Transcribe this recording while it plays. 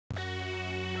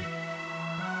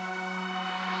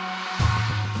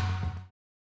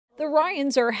The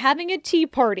Ryans are having a tea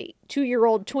party.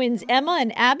 2-year-old twins Emma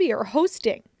and Abby are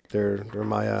hosting. They're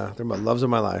my loves of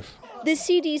my life. The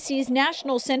CDC's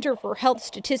National Center for Health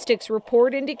Statistics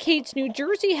report indicates New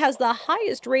Jersey has the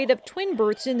highest rate of twin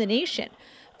births in the nation,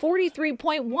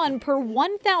 43.1 per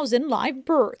 1,000 live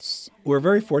births. We're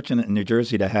very fortunate in New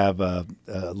Jersey to have a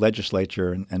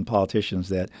legislature and politicians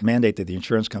that mandate that the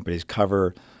insurance companies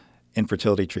cover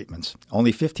infertility treatments.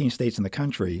 Only 15 states in the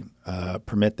country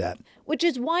permit that. Which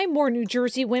is why more New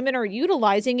Jersey women are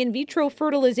utilizing in vitro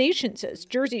fertilization, says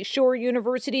Jersey Shore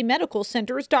University Medical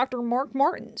Center's Dr. Mark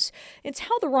Martins. It's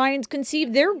how the Ryans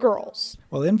conceive their girls.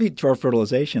 Well, in vitro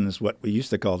fertilization is what we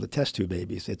used to call the test tube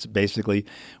babies. It's basically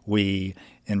we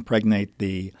impregnate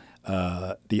the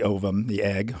ovum, the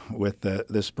egg, with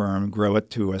the sperm, grow it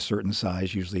to a certain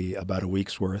size, usually about a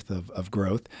week's worth of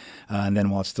growth, and then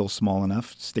while it's still small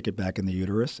enough, stick it back in the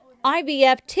uterus.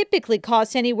 IVF typically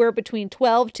costs anywhere between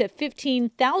 $12,000 to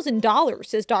 $15,000,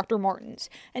 says Dr. Martins,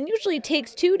 and usually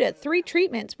takes 2 to 3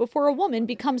 treatments before a woman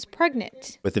becomes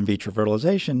pregnant. With in vitro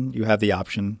fertilization, you have the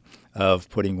option of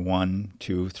putting 1,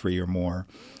 2, 3 or more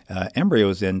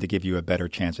embryos in to give you a better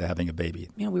chance of having a baby.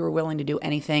 We were willing to do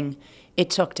anything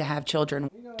it took to have children.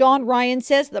 Dawn Ryan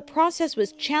says the process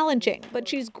was challenging, but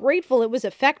she's grateful it was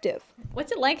effective.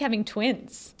 What's it like having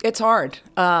twins? It's hard.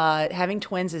 Having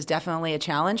twins is definitely a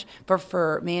challenge, but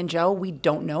for me and Joe, we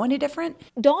don't know any different.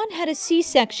 Dawn had a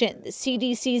C-section. The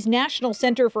CDC's National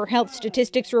Center for Health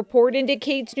Statistics report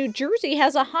indicates New Jersey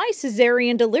has a high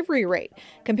cesarean delivery rate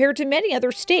compared to many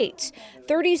other states,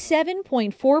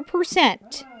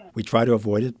 37.4%. We try to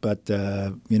avoid it, but,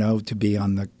 to be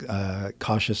on the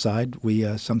cautious side,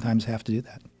 we sometimes have to do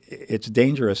that. It's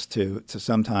dangerous to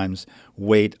sometimes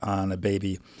wait on a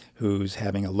baby who's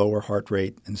having a lower heart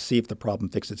rate and see if the problem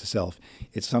fixes itself.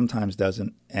 It sometimes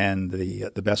doesn't, and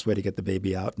the best way to get the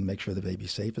baby out and make sure the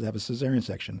baby's safe is to have a cesarean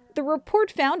section. The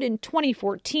report found in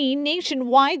 2014,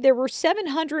 nationwide, there were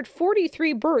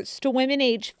 743 births to women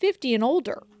aged 50 and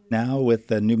older. Now, with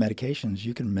the new medications,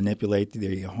 you can manipulate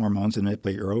the hormones and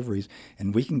manipulate your ovaries,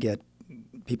 and we can get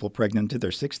people pregnant into their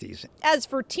 60s. As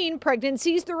for teen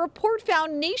pregnancies, the report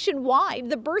found nationwide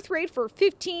the birth rate for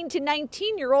 15 to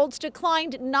 19-year-olds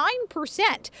declined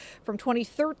 9% from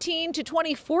 2013 to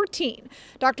 2014.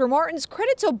 Dr. Martins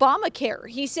credits Obamacare.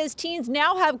 He says teens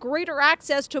now have greater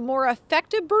access to more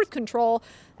effective birth control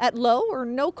at low or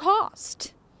no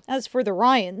cost. As for the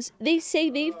Ryans, they say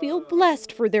they feel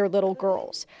blessed for their little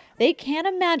girls. They can't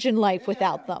imagine life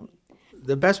without them.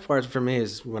 The best part for me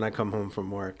is when I come home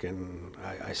from work and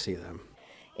I see them.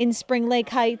 In Spring Lake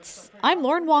Heights, I'm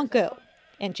Lauren Wonko,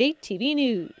 and JTV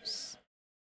News.